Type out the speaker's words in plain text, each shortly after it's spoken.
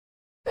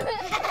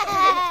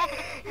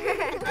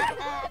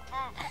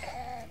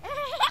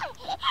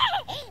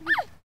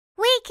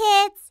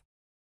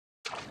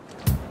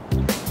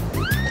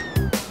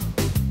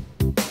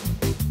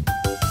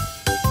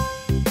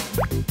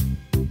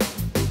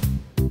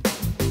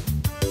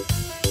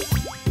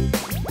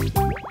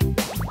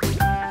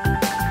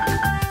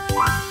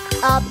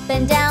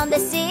and down the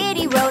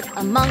city road,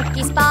 a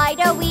monkey spied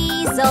a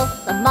weasel.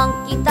 The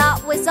monkey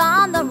thought was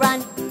on the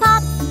run.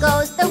 Pop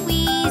goes the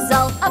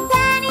weasel. A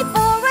penny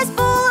for a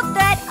spool of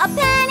thread, a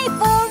penny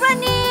for a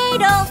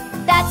needle.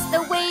 That's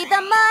the way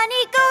the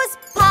money goes.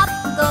 Pop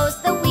goes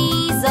the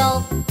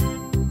weasel.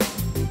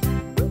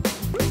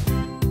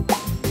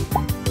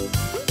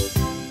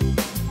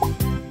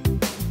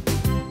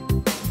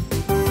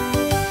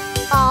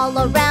 All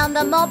around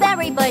the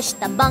mulberry bush,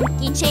 the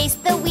monkey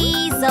chased the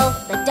weasel.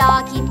 The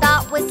dog he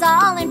thought was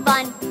all in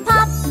fun.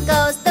 Pop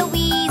goes the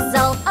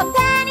weasel. A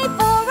penny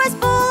for a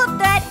spool of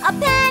thread, a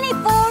penny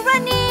for a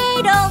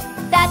needle.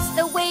 That's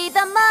the way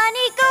the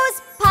money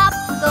goes. Pop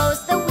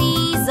goes the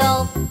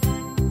weasel.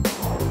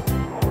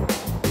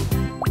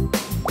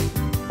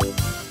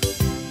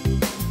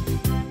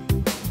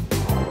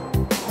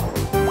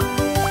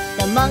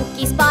 The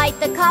monkey spied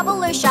the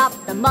cobbler shop.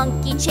 The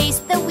monkey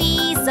chased the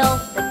weasel.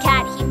 The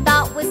cat he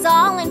thought was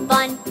all in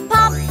fun.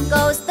 Pop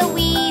goes the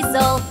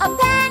weasel. A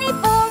penny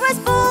for a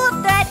spool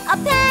of thread, a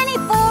penny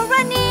for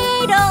a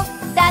needle.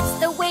 That's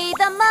the way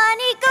the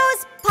money goes.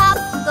 Pop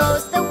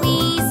goes the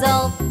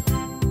weasel.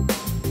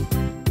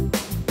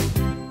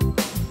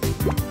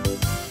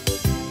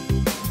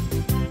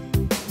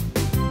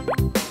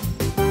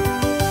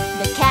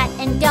 The cat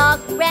and dog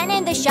ran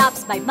in the shop,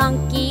 spied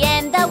monkey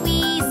and the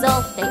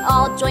weasel. They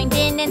all joined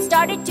in and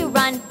started to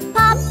run.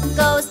 Pop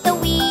goes the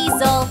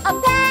weasel. A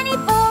penny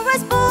for a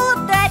spool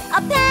of thread,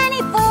 a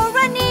penny for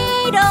a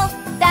needle.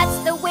 That's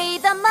the way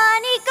the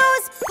money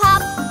goes.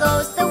 Pop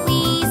goes the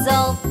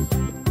weasel.